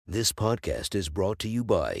This podcast is brought to you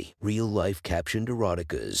by Real Life Captioned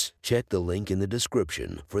Eroticas. Check the link in the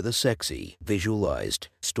description for the sexy, visualized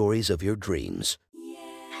stories of your dreams.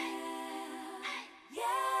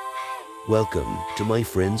 Welcome to My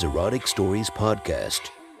Friends Erotic Stories podcast,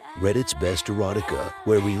 Reddit's best erotica,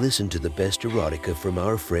 where we listen to the best erotica from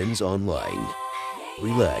our friends online.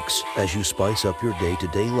 Relax as you spice up your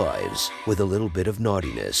day-to-day lives with a little bit of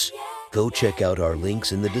naughtiness. Go check out our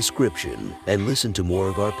links in the description and listen to more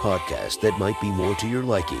of our podcast that might be more to your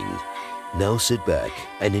liking. Now sit back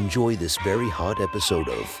and enjoy this very hot episode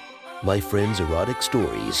of My Friends Erotic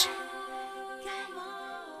Stories.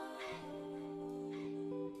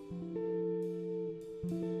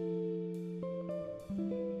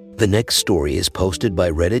 The next story is posted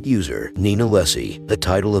by Reddit user Nina Lessie. The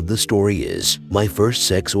title of the story is My First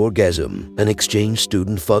Sex Orgasm. An exchange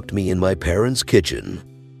student fucked me in my parents' kitchen.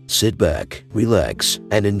 Sit back, relax,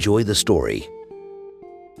 and enjoy the story.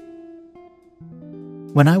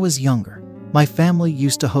 When I was younger, my family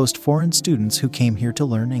used to host foreign students who came here to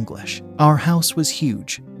learn English. Our house was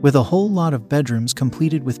huge, with a whole lot of bedrooms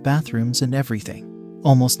completed with bathrooms and everything,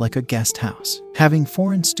 almost like a guest house. Having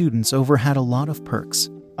foreign students over had a lot of perks.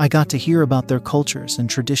 I got to hear about their cultures and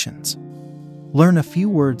traditions, learn a few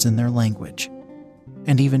words in their language,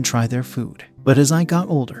 and even try their food. But as I got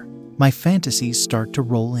older, my fantasies start to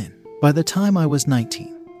roll in. By the time I was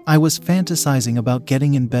 19, I was fantasizing about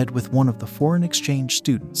getting in bed with one of the foreign exchange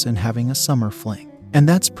students and having a summer fling. And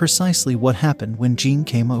that's precisely what happened when Jean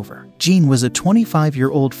came over. Jean was a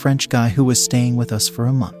 25-year-old French guy who was staying with us for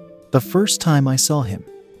a month. The first time I saw him,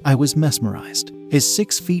 I was mesmerized. His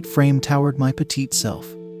 6-foot frame towered my petite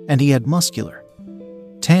self, and he had muscular,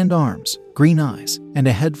 tanned arms, green eyes, and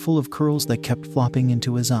a head full of curls that kept flopping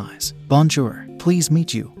into his eyes. Bonjour, please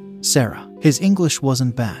meet you, Sarah. His English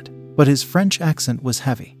wasn't bad, but his French accent was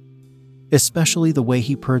heavy, especially the way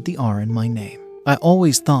he purred the R in my name. I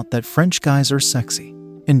always thought that French guys are sexy,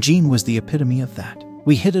 and Jean was the epitome of that.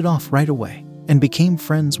 We hit it off right away and became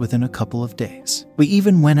friends within a couple of days. We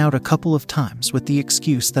even went out a couple of times with the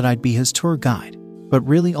excuse that I'd be his tour guide, but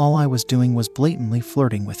really all I was doing was blatantly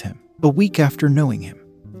flirting with him. A week after knowing him,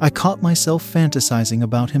 I caught myself fantasizing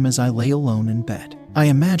about him as I lay alone in bed. I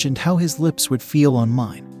imagined how his lips would feel on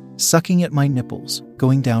mine, sucking at my nipples,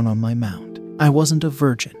 going down on my mound. I wasn't a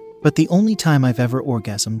virgin, but the only time I've ever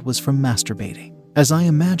orgasmed was from masturbating. As I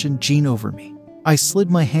imagined Jean over me, I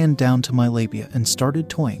slid my hand down to my labia and started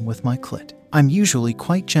toying with my clit. I'm usually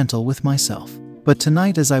quite gentle with myself, but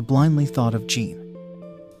tonight as I blindly thought of Jean,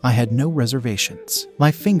 I had no reservations.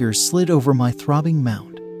 My fingers slid over my throbbing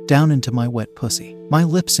mound, down into my wet pussy. My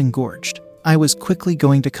lips engorged. I was quickly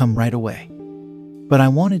going to come right away, but I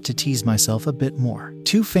wanted to tease myself a bit more.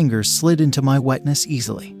 2 fingers slid into my wetness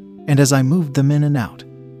easily, and as I moved them in and out,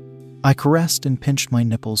 I caressed and pinched my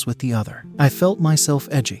nipples with the other. I felt myself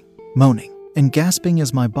edging, moaning, and gasping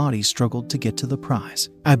as my body struggled to get to the prize.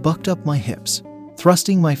 I bucked up my hips,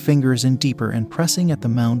 thrusting my fingers in deeper and pressing at the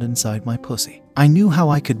mound inside my pussy. I knew how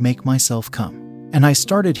I could make myself come, and I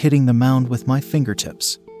started hitting the mound with my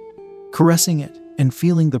fingertips, caressing it and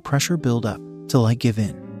feeling the pressure build up till I give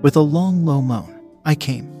in. With a long, low moan, I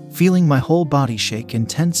came, feeling my whole body shake and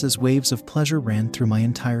tense as waves of pleasure ran through my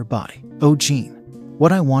entire body. Oh, Jean,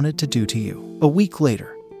 what I wanted to do to you. A week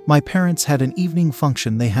later, my parents had an evening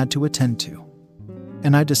function they had to attend to,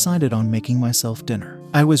 and I decided on making myself dinner.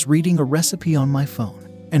 I was reading a recipe on my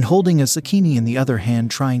phone and holding a zucchini in the other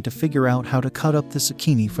hand trying to figure out how to cut up the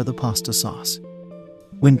zucchini for the pasta sauce,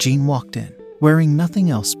 when Jean walked in, wearing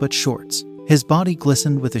nothing else but shorts. His body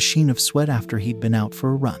glistened with a sheen of sweat after he'd been out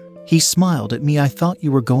for a run. He smiled at me. I thought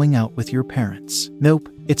you were going out with your parents. Nope,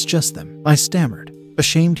 it's just them, I stammered,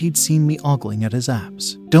 ashamed he'd seen me ogling at his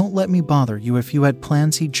abs. Don't let me bother you if you had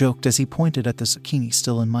plans, he joked as he pointed at the zucchini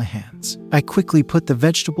still in my hands. I quickly put the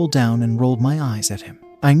vegetable down and rolled my eyes at him.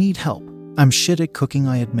 I need help. I'm shit at cooking,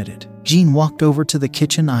 I admitted. Jean walked over to the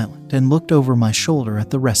kitchen island and looked over my shoulder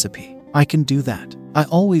at the recipe. I can do that. I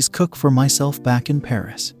always cook for myself back in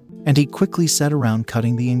Paris. And he quickly sat around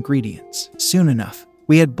cutting the ingredients. Soon enough,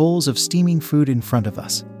 we had bowls of steaming food in front of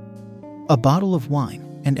us, a bottle of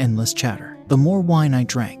wine, and endless chatter. The more wine I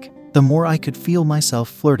drank, the more I could feel myself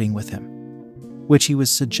flirting with him, which he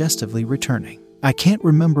was suggestively returning. I can't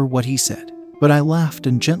remember what he said, but I laughed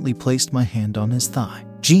and gently placed my hand on his thigh.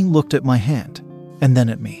 Jean looked at my hand, and then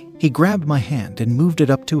at me. He grabbed my hand and moved it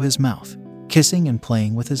up to his mouth, kissing and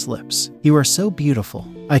playing with his lips. You are so beautiful.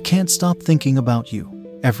 I can't stop thinking about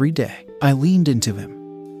you every day. I leaned into him,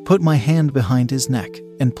 put my hand behind his neck,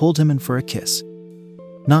 and pulled him in for a kiss.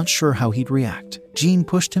 Not sure how he'd react. Jean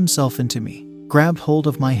pushed himself into me, grabbed hold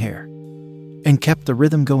of my hair, and kept the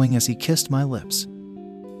rhythm going as he kissed my lips.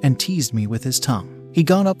 and teased me with his tongue. He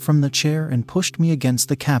got up from the chair and pushed me against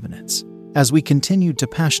the cabinets as we continued to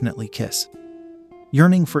passionately kiss,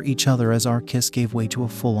 yearning for each other as our kiss gave way to a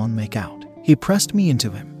full-on make-out. He pressed me into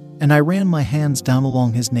him, and I ran my hands down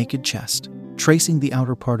along his naked chest, tracing the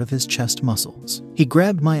outer part of his chest muscles. He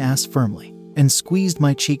grabbed my ass firmly and squeezed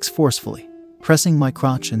my cheeks forcefully, pressing my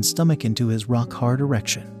crotch and stomach into his rock-hard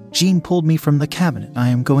erection. Gene pulled me from the cabinet. "I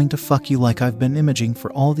am going to fuck you like I've been imaging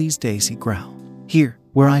for all these days," he growled. "Here,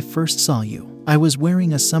 where I first saw you." I was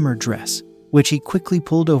wearing a summer dress, which he quickly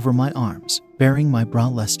pulled over my arms, baring my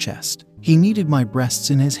braless chest. He kneaded my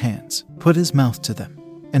breasts in his hands, put his mouth to them,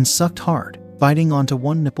 and sucked hard, biting onto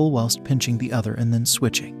one nipple whilst pinching the other and then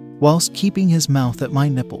switching. Whilst keeping his mouth at my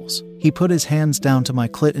nipples, he put his hands down to my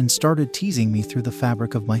clit and started teasing me through the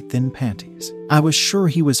fabric of my thin panties. I was sure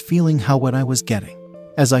he was feeling how wet I was getting,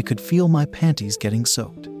 as I could feel my panties getting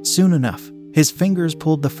soaked. Soon enough, his fingers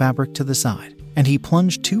pulled the fabric to the side, and he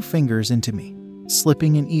plunged 2 fingers into me,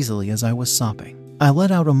 slipping in easily as I was sopping. I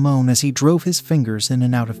let out a moan as he drove his fingers in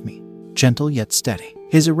and out of me, gentle yet steady.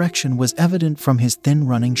 His erection was evident from his thin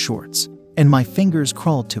running shorts, and my fingers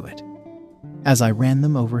crawled to it as I ran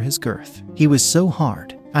them over his girth. He was so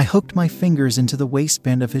hard, I hooked my fingers into the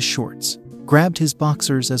waistband of his shorts, grabbed his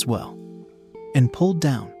boxers as well, and pulled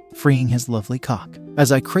down, freeing his lovely cock.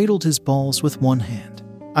 As I cradled his balls with one hand,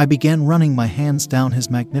 I began running my hands down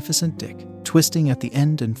his magnificent dick, twisting at the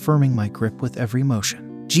end and firming my grip with every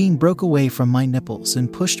motion. Gene broke away from my nipples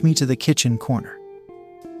and pushed me to the kitchen corner,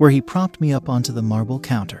 where he propped me up onto the marble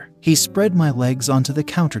counter. He spread my legs onto the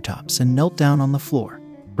countertops and knelt down on the floor,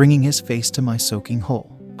 bringing his face to my soaking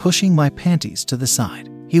hole. Pushing my panties to the side,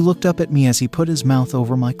 he looked up at me as he put his mouth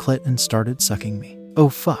over my clit and started sucking me. Oh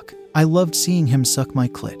fuck, I loved seeing him suck my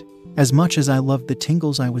clit, as much as I loved the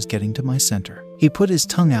tingles I was getting to my center. He put his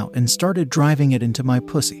tongue out and started driving it into my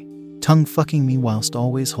pussy, tongue fucking me whilst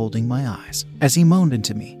always holding my eyes. As he moaned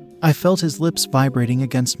into me, I felt his lips vibrating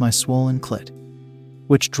against my swollen clit,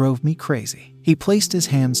 which drove me crazy. He placed his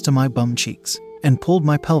hands to my bum cheeks and pulled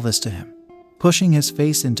my pelvis to him, pushing his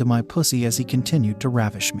face into my pussy as he continued to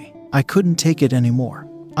ravish me. I couldn't take it anymore.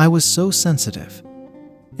 I was so sensitive,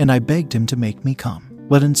 and I begged him to make me come.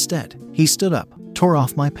 But instead, he stood up, tore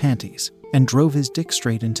off my panties, and drove his dick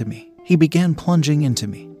straight into me. He began plunging into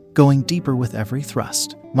me, going deeper with every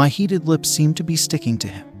thrust. My heated lips seemed to be sticking to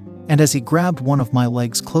him, and as he grabbed one of my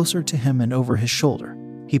legs closer to him and over his shoulder,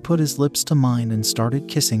 he put his lips to mine and started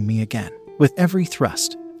kissing me again. With every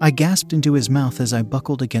thrust, I gasped into his mouth as I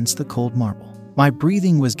buckled against the cold marble. My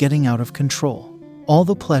breathing was getting out of control. All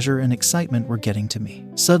the pleasure and excitement were getting to me.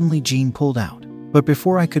 Suddenly, Gene pulled out, but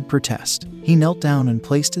before I could protest, he knelt down and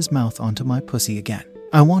placed his mouth onto my pussy again.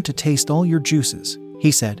 "I want to taste all your juices,"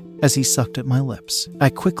 he said, as he sucked at my lips. I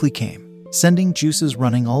quickly came, sending juices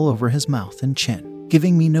running all over his mouth and chin.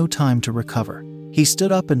 Giving me no time to recover, he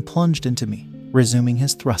stood up and plunged into me, resuming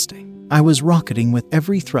his thrusting. I was rocketing with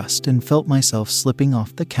every thrust and felt myself slipping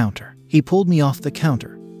off the counter. He pulled me off the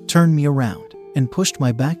counter, turned me around, and pushed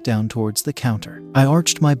my back down towards the counter. I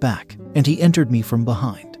arched my back, and he entered me from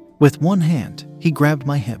behind. With one hand, he grabbed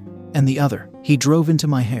my hip, and the other, he drove into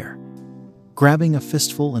my hair, grabbing a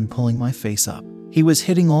fistful and pulling my face up. He was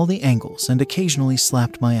hitting all the angles and occasionally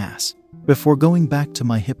slapped my ass, before going back to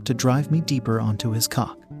my hip to drive me deeper onto his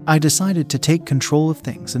cock. I decided to take control of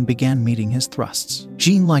things and began meeting his thrusts.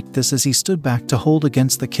 Gene liked this as he stood back to hold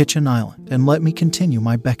against the kitchen island and let me continue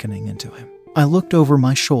my beckoning into him. I looked over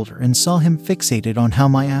my shoulder and saw him fixated on how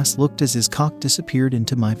my ass looked as his cock disappeared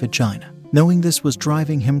into my vagina. Knowing this was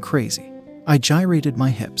driving him crazy, I gyrated my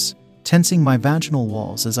hips, tensing my vaginal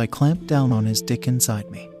walls as I clamped down on his dick inside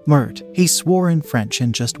me. "Merd," he swore in French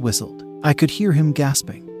and just whistled. I could hear him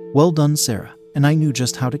gasping, "Well done, Sarah," and I knew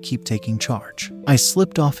just how to keep taking charge. I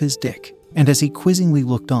slipped off his dick, and as he quizzingly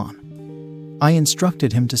looked on, I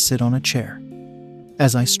instructed him to sit on a chair.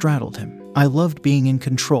 As I straddled him, I loved being in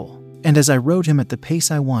control, and as I rode him at the pace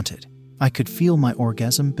I wanted, I could feel my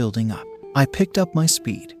orgasm building up. I picked up my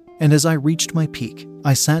speed, and as I reached my peak,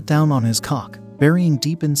 I sat down on his cock, burying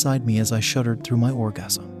deep inside me as I shuddered through my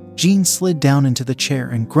orgasm. Gene slid down into the chair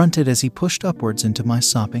and grunted as he pushed upwards into my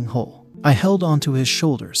sopping hole. I held onto his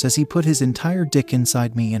shoulders as he put his entire dick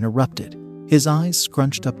inside me and erupted, his eyes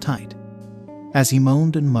scrunched up tight. As he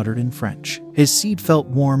moaned and muttered in French, his seed felt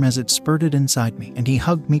warm as it spurted inside me, and he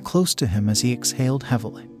hugged me close to him as he exhaled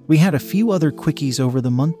heavily. We had a few other quickies over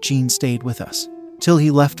the month Gene stayed with us, till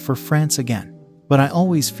he left for France again, but I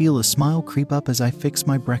always feel a smile creep up as I fix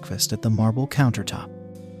my breakfast at the marble countertop.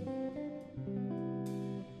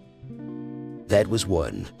 That was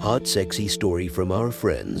one hot, sexy story from our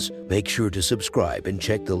friends. Make sure to subscribe and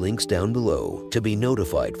check the links down below to be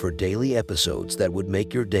notified for daily episodes that would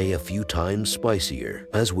make your day a few times spicier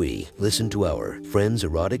as we listen to our friends'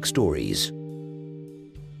 erotic stories.